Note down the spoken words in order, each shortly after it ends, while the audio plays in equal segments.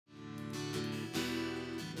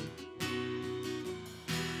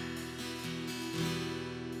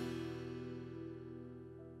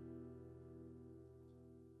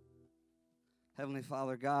Heavenly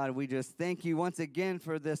Father God, we just thank you once again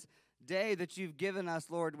for this day that you've given us,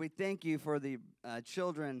 Lord. We thank you for the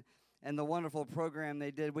children and the wonderful program they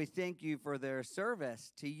did. We thank you for their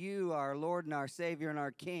service to you, our Lord and our Savior and our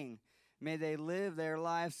King. May they live their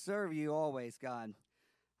lives, serve you always, God.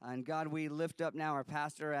 And God, we lift up now our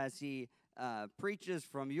pastor as he preaches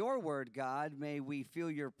from your word, God. May we feel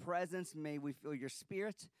your presence. May we feel your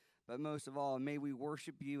spirit. But most of all, may we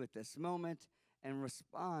worship you at this moment and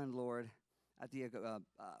respond, Lord, at the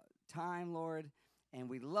time, Lord. And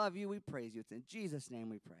we love you. We praise you. It's in Jesus' name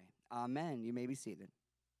we pray. Amen. You may be seated.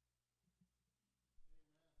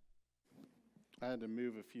 I had to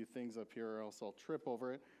move a few things up here or else I'll trip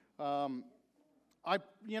over it.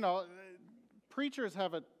 Preachers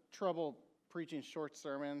have a trouble preaching short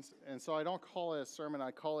sermons, and so I don't call it a sermon,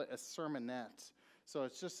 I call it a sermonette. So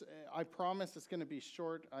it's just, I promise it's going to be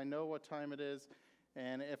short. I know what time it is,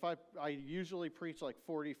 and if I usually preach like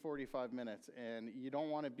 40, 45 minutes, and you don't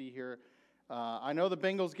want to be here. I know the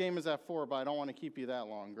Bengals game is at 4, but I don't want to keep you that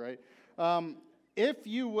long, right? If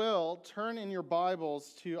you will, turn in your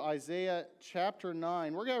Bibles to Isaiah chapter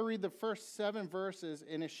 9. We're going to read the first 7 verses,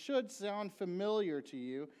 and it should sound familiar to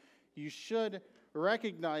you. You should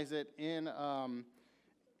recognize it in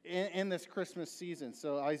this Christmas season.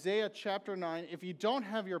 So Isaiah chapter 9. If you don't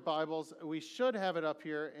have your Bibles, we should have it up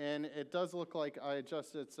here, and it does look like I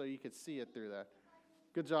adjusted it so you could see it through that.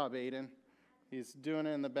 Good job, Aiden. He's doing it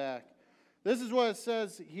in the back. This is what it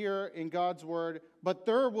says here in God's word. But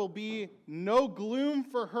there will be no gloom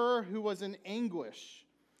for her who was in anguish.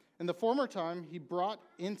 In the former time, he brought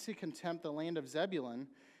into contempt the land of Zebulun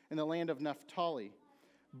and the land of Naphtali.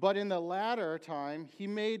 But in the latter time, he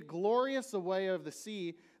made glorious the way of the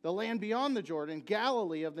sea, the land beyond the Jordan,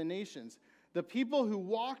 Galilee of the nations. The people who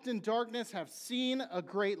walked in darkness have seen a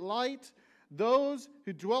great light. Those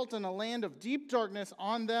who dwelt in a land of deep darkness,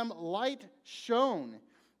 on them light shone.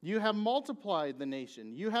 You have multiplied the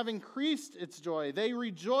nation. You have increased its joy. They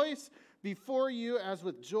rejoice before you as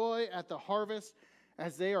with joy at the harvest,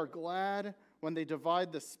 as they are glad when they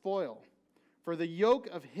divide the spoil. For the yoke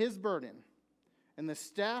of his burden and the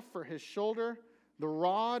staff for his shoulder, the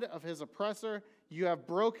rod of his oppressor, you have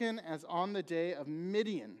broken as on the day of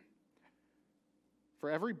Midian. For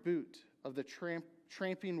every boot of the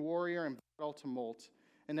tramping warrior in battle tumult,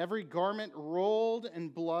 and every garment rolled in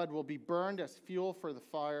blood will be burned as fuel for the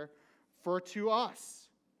fire. For to us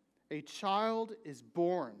a child is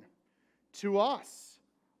born, to us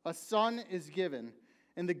a son is given,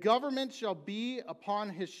 and the government shall be upon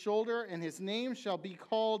his shoulder, and his name shall be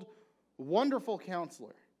called Wonderful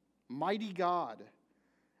Counselor, Mighty God,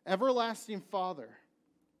 Everlasting Father,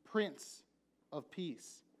 Prince of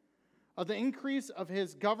Peace. Of the increase of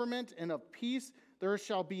his government and of peace there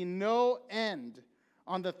shall be no end,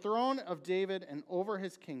 on the throne of David and over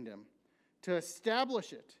his kingdom, to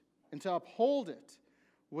establish it and to uphold it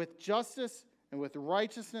with justice and with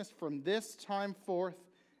righteousness from this time forth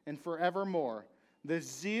and forevermore. The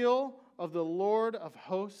zeal of the Lord of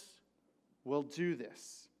hosts will do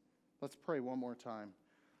this. Let's pray one more time.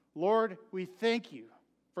 Lord, we thank you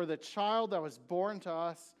for the child that was born to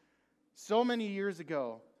us so many years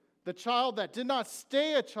ago, the child that did not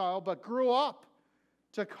stay a child but grew up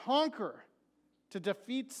to conquer, to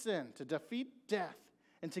defeat sin, to defeat death,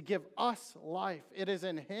 and to give us life. It is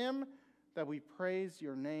in him that we praise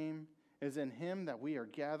your name. It is in him that we are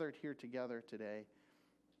gathered here together today.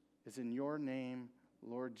 It's in your name,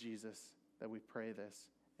 Lord Jesus, that we pray this.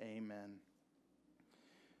 Amen.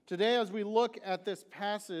 Today, as we look at this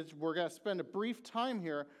passage, we're going to spend a brief time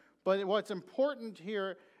here, but what's important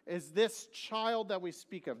here is this child that we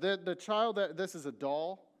speak of. The child this is a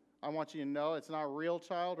doll. I want you to know it's not a real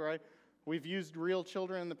child, right? We've used real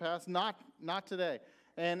children in the past, not today.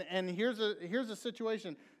 And here's a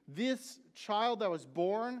situation. This child that was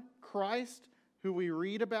born, Christ, who we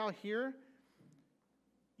read about here,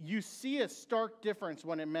 you see a stark difference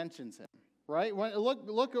when it mentions him, right?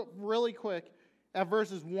 Look really quick at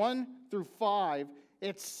verses 1 through 5.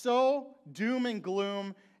 It's so doom and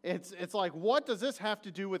gloom. It's like, what does this have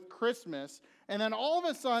to do with Christmas? And then all of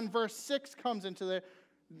a sudden, verse 6 comes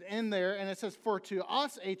in there, and it says, for to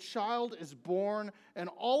us a child is born, and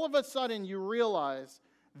all of a sudden you realize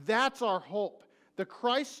that's our hope. The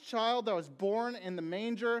Christ child that was born in the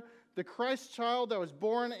manger, the Christ child that was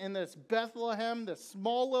born in this Bethlehem, this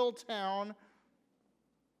small little town,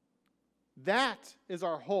 that is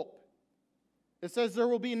our hope. It says there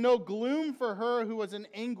will be no gloom for her who was in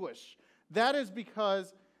anguish. That is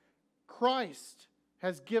because Christ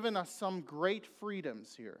has given us some great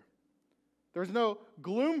freedoms here. There's no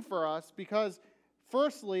gloom for us because,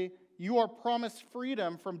 firstly, you are promised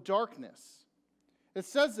freedom from darkness. It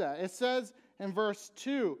says that. It says In verse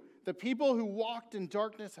 2, the people who walked in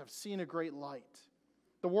darkness have seen a great light.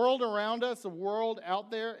 The world around us, the world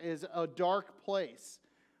out there, is a dark place.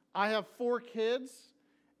 I have 4 kids,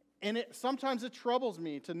 and sometimes it troubles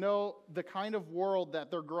me to know the kind of world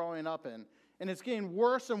that they're growing up in. And it's getting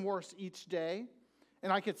worse and worse each day.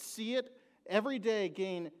 And I could see it every day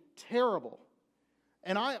getting terrible.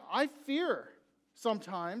 And I fear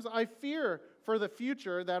sometimes. I fear for the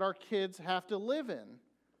future that our kids have to live in.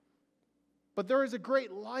 But there is a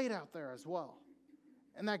great light out there as well.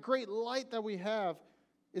 And that great light that we have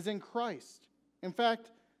is in Christ. In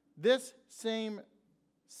fact, this same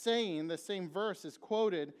saying, the same verse is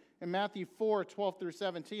quoted in Matthew 4:12 through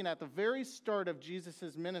 17 at the very start of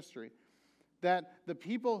Jesus' ministry, that the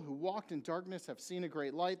people who walked in darkness have seen a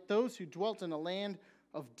great light. Those who dwelt in a land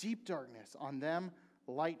of deep darkness, on them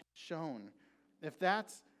light shone. If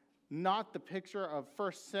that's not the picture of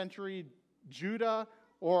first century Judah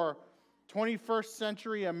or 21st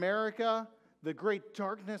century America, the great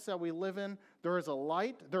darkness that we live in, there is a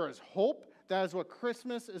light, there is hope. That is what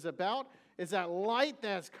Christmas is about, is that light that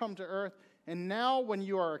has come to earth. And now when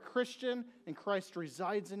you are a Christian and Christ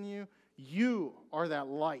resides in you, you are that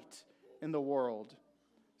light in the world.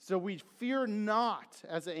 So we fear not,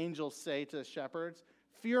 as the angels say to the shepherds,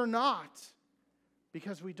 fear not,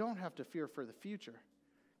 because we don't have to fear for the future,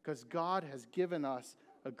 because God has given us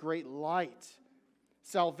a great light,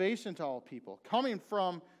 salvation to all people, coming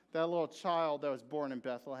from that little child that was born in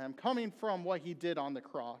Bethlehem, coming from what he did on the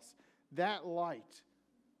cross. That light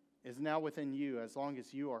is now within you as long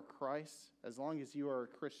as you are Christ, as long as you are a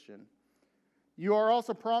Christian. You are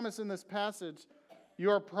also promised in this passage, you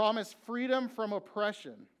are promised freedom from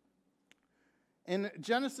oppression. In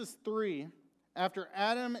Genesis 3, after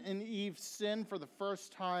Adam and Eve sinned for the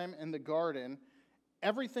first time in the garden,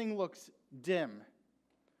 everything looks dim.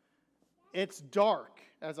 It's dark,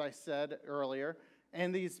 as I said earlier,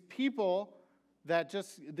 and these people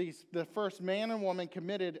the first man and woman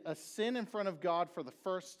committed a sin in front of God for the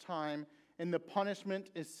first time, and the punishment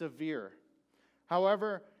is severe.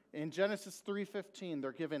 However, in Genesis 3:15,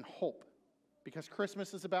 they're given hope, because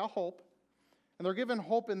Christmas is about hope, and they're given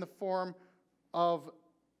hope in the form of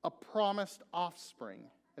a promised offspring.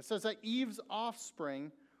 It says that Eve's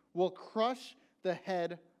offspring will crush the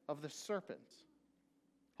head of the serpent.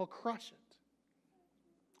 He'll crush it.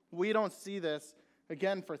 We don't see this,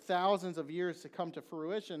 again, for thousands of years to come to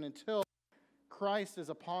fruition until Christ is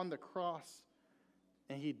upon the cross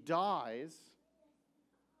and he dies,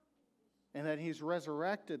 and then he's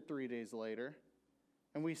resurrected 3 days later.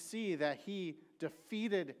 And we see that he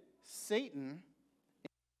defeated Satan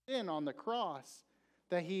in sin on the cross,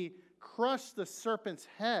 that he crushed the serpent's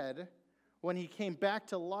head when he came back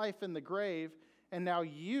to life in the grave. And now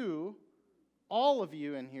you, all of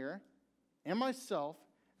you in here, and myself,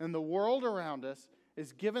 and the world around us,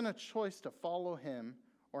 is given a choice to follow him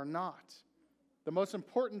or not. The most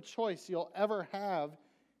important choice you'll ever have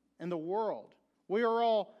in the world. We are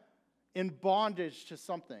all in bondage to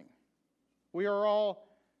something. We are all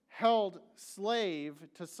held slave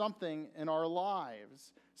to something in our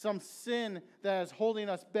lives. Some sin that is holding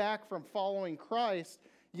us back from following Christ.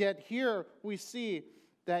 Yet here we see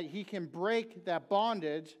that he can break that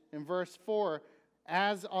bondage in verse 4,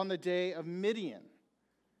 as on the day of Midian.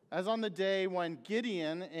 As on the day when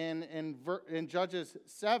Gideon in Judges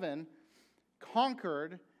 7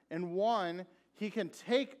 conquered and won, he can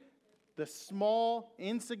take the small,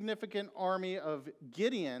 insignificant army of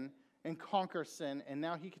Gideon and conquer sin, and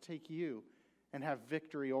now he can take you and have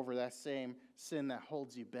victory over that same sin that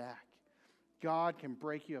holds you back. God can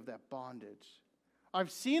break you of that bondage.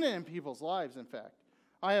 I've seen it in people's lives, in fact.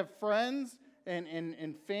 I have friends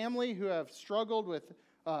and family who have struggled with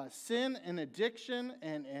sin and addiction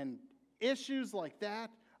and issues like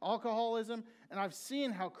that, alcoholism, and I've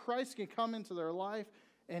seen how Christ can come into their life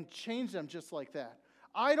and change them just like that.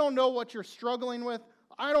 I don't know what you're struggling with.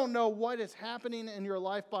 I don't know what is happening in your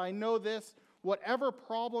life, but I know this: whatever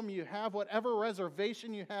problem you have, whatever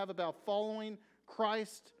reservation you have about following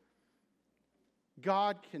Christ,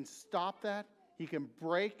 God can stop that. He can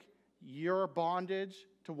break your bondage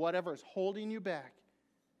to whatever is holding you back.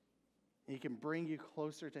 He can bring you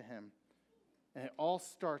closer to him. And it all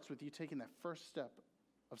starts with you taking that first step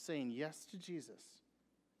of saying yes to Jesus.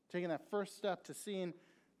 Taking that first step to seeing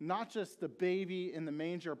not just the baby in the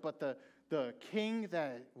manger, but the king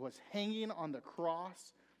that was hanging on the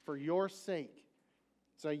cross for your sake,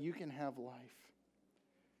 so you can have life.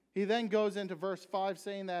 He then goes into verse 5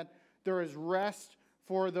 saying that there is rest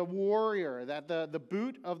for the warrior, that the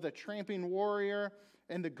boot of the tramping warrior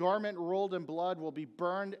and the garment rolled in blood will be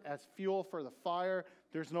burned as fuel for the fire.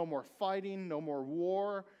 There's no more fighting, no more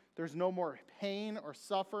war. There's no more pain or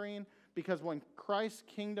suffering, because when Christ's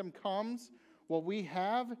kingdom comes, what we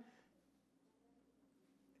have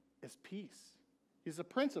is peace. He's the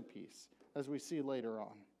Prince of Peace, as we see later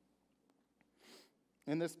on.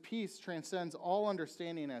 And this peace transcends all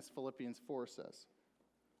understanding, as Philippians 4 says.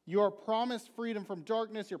 You are promised freedom from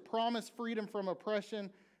darkness. You're promised freedom from oppression.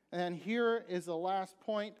 And here is the last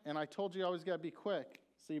point, and I told you I always got to be quick,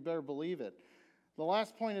 so you better believe it. The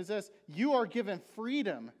last point is this: you are given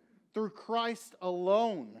freedom through Christ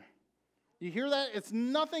alone. You hear that? It's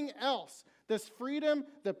nothing else. This freedom,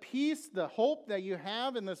 the peace, the hope that you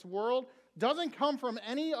have in this world doesn't come from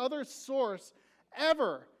any other source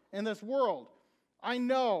ever in this world. I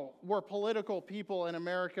know we're political people in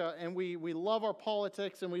America, and we love our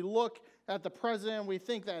politics, and we look at the president, and we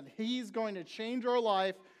think that he's going to change our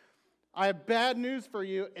life. I have bad news for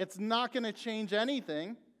you. It's not going to change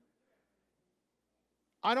anything.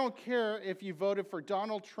 I don't care if you voted for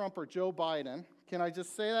Donald Trump or Joe Biden. Can I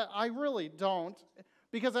just say that? I really don't.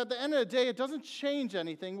 Because at the end of the day, it doesn't change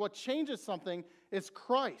anything. What changes something is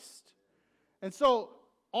Christ. And so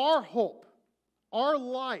our hope, our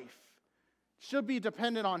life, should be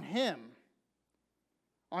dependent on Him,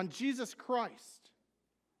 on Jesus Christ.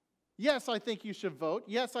 Yes, I think you should vote.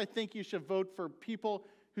 Yes, I think you should vote for people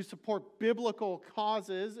who support biblical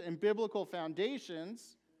causes and biblical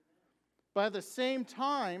foundations. But at the same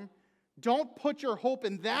time, don't put your hope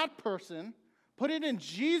in that person. Put it in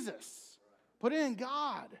Jesus. Put it in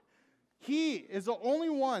God. He is the only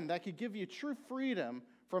one that could give you true freedom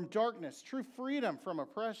from darkness, true freedom from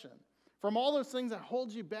oppression, from all those things that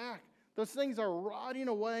hold you back. Those things are rotting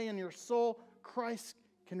away in your soul. Christ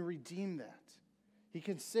can redeem that. He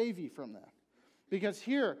can save you from that. Because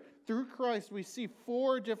here, through Christ, we see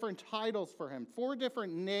 4 different titles for Him, 4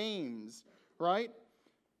 different names, right?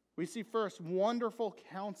 We see first, Wonderful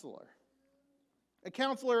Counselor. A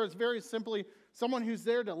counselor is very simply someone who's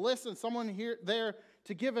there to listen, someone there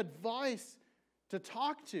to give advice, to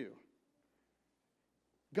talk to.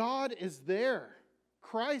 God is there.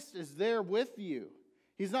 Christ is there with you.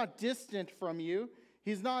 He's not distant from you.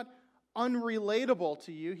 He's not unrelatable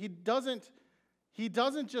to you. He doesn't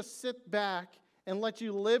just sit back and let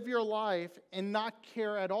you live your life and not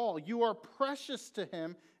care at all. You are precious to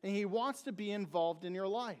Him, and He wants to be involved in your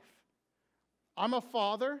life. I'm a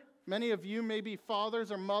father. Many of you may be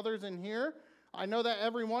fathers or mothers in here. I know that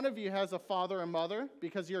every one of you has a father and mother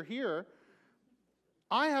because you're here.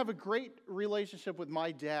 I have a great relationship with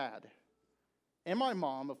my dad and my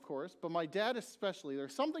mom, of course, but my dad especially.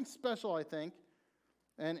 There's something special, I think,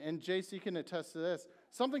 and JC can attest to this,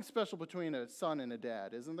 something special between a son and a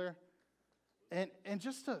dad, isn't there? And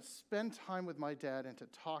just to spend time with my dad and to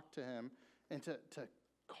talk to him and to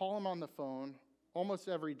call him on the phone almost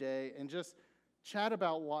every day and just chat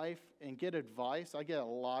about life and get advice. I get a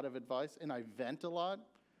lot of advice, and I vent a lot.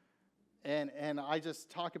 And I just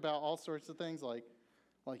talk about all sorts of things like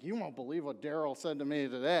you won't believe what Daryl said to me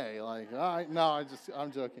today.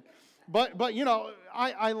 I'm joking. But you know,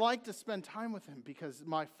 I like to spend time with him because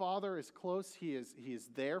my father is close. He is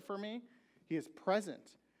there for me. He is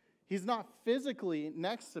present. He's not physically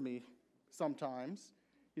next to me sometimes.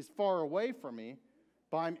 He's far away from me,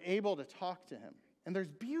 but I'm able to talk to him. And there's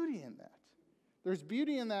beauty in that. There's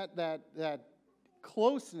beauty in that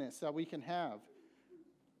closeness that we can have.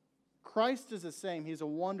 Christ is the same. He's a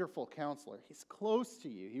wonderful counselor. He's close to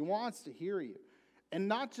you. He wants to hear you. And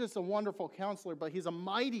not just a wonderful counselor, but He's a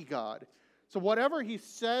mighty God. So whatever He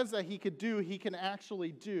says that He could do, He can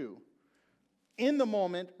actually do. In the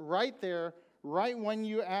moment, right there, right when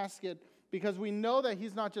you ask it, because we know that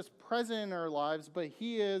He's not just present in our lives, but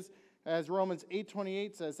He is, as Romans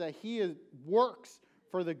 8:28 says, that He works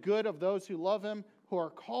for the good of those who love Him, who are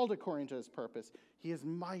called according to His purpose. He is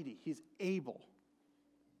mighty. He's able.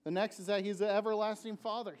 The next is that He's the everlasting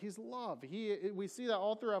Father. He's love. We see that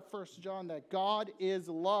all throughout 1 John, that God is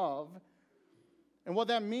love. And what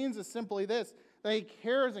that means is simply this, that He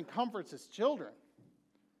cares and comforts His children.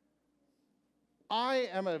 I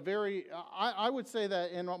would say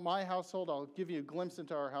that in my household, I'll give you a glimpse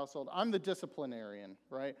into our household, I'm the disciplinarian,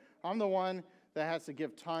 right? I'm the one that has to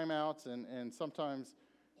give timeouts and sometimes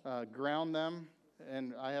ground them.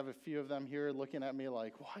 And I have a few of them here looking at me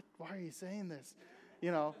like, what? Why are you saying this?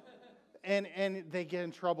 You know, and they get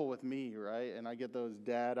in trouble with me, right? And I get those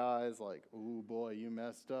dad eyes like, ooh, boy, you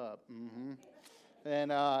messed up. Mm-hmm.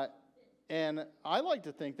 And I like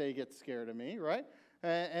to think they get scared of me, right?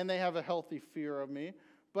 And they have a healthy fear of me.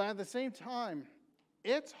 But at the same time,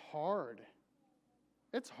 it's hard.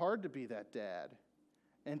 It's hard to be that dad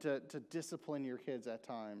and to discipline your kids at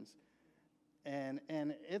times. And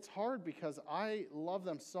it's hard because I love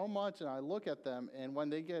them so much, and I look at them, and when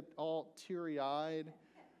they get all teary-eyed,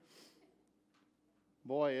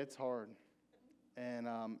 boy, it's hard. And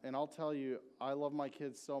I'll tell you, I love my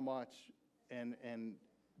kids so much, and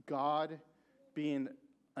God being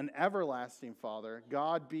an everlasting Father,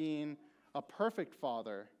 God being a perfect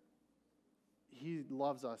Father, He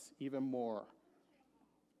loves us even more.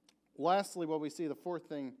 Lastly, what we see, the fourth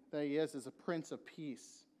thing that He is a Prince of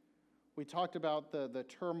Peace. We talked about the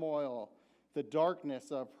turmoil, the darkness,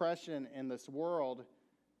 the oppression in this world,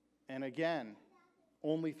 and again,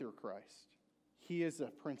 only through Christ. He is a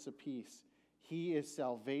Prince of Peace. He is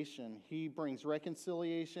salvation. He brings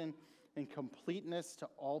reconciliation and completeness to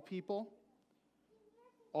all people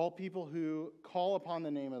who call upon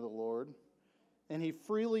the name of the Lord, and He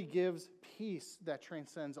freely gives peace that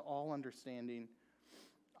transcends all understanding.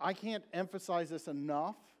 I can't emphasize this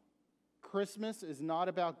enough. Christmas is not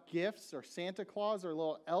about gifts or Santa Claus or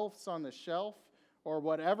little elves on the shelf or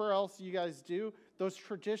whatever else you guys do. Those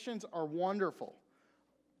traditions are wonderful.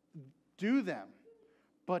 Do them,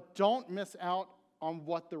 but don't miss out on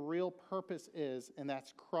what the real purpose is, and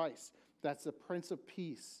that's Christ. That's the Prince of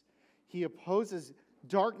Peace. He opposes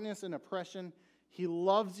darkness and oppression. He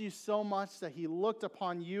loves you so much that He looked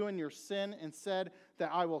upon you and your sin and said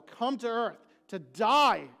that I will come to earth to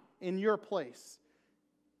die in your place.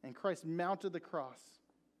 And Christ mounted the cross,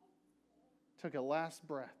 took a last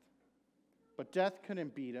breath. But death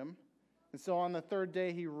couldn't beat Him. And so on the third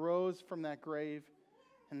day, He rose from that grave,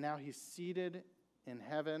 and now He's seated in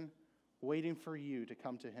heaven, waiting for you to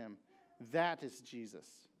come to Him. That is Jesus.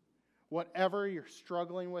 Whatever you're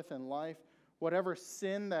struggling with in life, whatever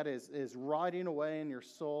sin that is rotting away in your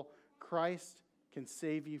soul, Christ can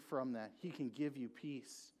save you from that. He can give you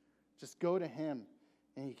peace. Just go to Him,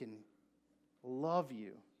 and He can love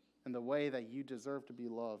you in the way that you deserve to be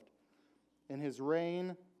loved. And His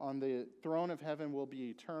reign on the throne of heaven will be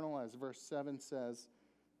eternal, as verse 7 says,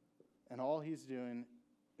 and all He's doing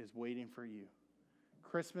is waiting for you.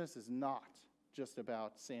 Christmas is not just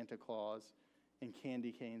about Santa Claus and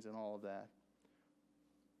candy canes and all of that.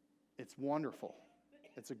 It's wonderful.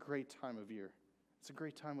 It's a great time of year. It's a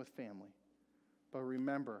great time with family. But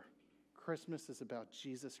remember, Christmas is about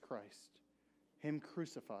Jesus Christ, Him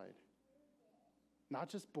crucified. Not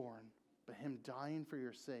just born, but Him dying for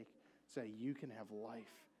your sake so that you can have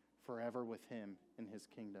life forever with Him in His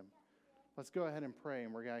kingdom. Let's go ahead and pray,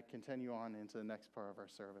 and we're going to continue on into the next part of our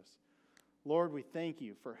service. Lord, we thank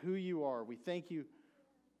You for who You are. We thank You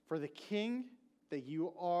for the King that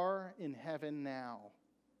You are in heaven now.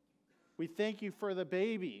 We thank You for the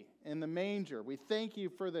baby in the manger. We thank You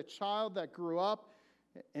for the child that grew up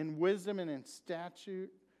in wisdom and in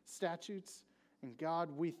statutes. And God,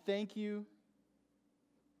 we thank You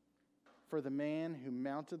for the man who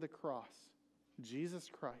mounted the cross, Jesus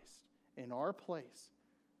Christ, in our place,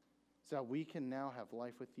 so that we can now have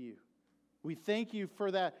life with You. We thank You for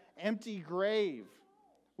that empty grave.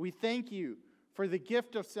 We thank You for the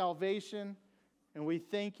gift of salvation, and we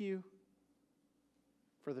thank You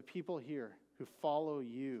for the people here who follow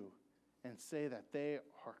You and say that they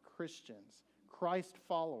are Christians, Christ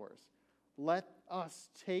followers. Let us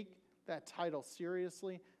take that title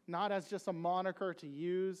seriously, not as just a moniker to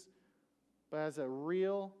use, but as a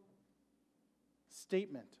real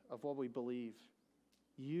statement of what we believe.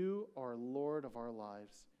 You are Lord of our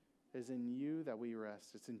lives. It is in You that we rest.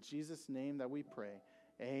 It's in Jesus' name that we pray.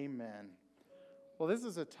 Amen. Well, this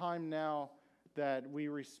is a time now that we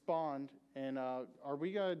respond. And are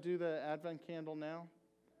we going to do the Advent candle now?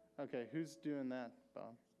 Okay, who's doing that,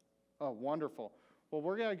 Bob? Oh, wonderful. Well,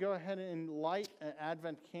 we're going to go ahead and light an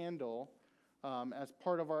Advent candle as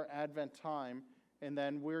part of our Advent time. And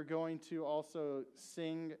then we're going to also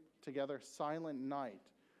sing together Silent Night.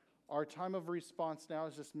 Our time of response now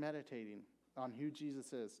is just meditating on who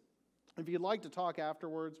Jesus is. If you'd like to talk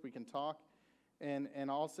afterwards, we can talk. And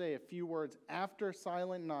I'll say a few words after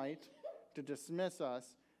Silent Night to dismiss us,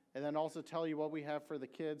 and then also tell you what we have for the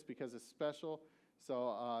kids because it's special.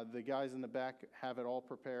 So the guys in the back have it all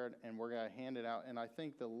prepared, and we're going to hand it out. And I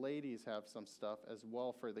think the ladies have some stuff as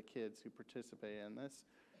well for the kids who participate in this.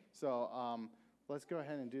 So let's go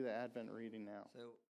ahead and do the Advent reading now. So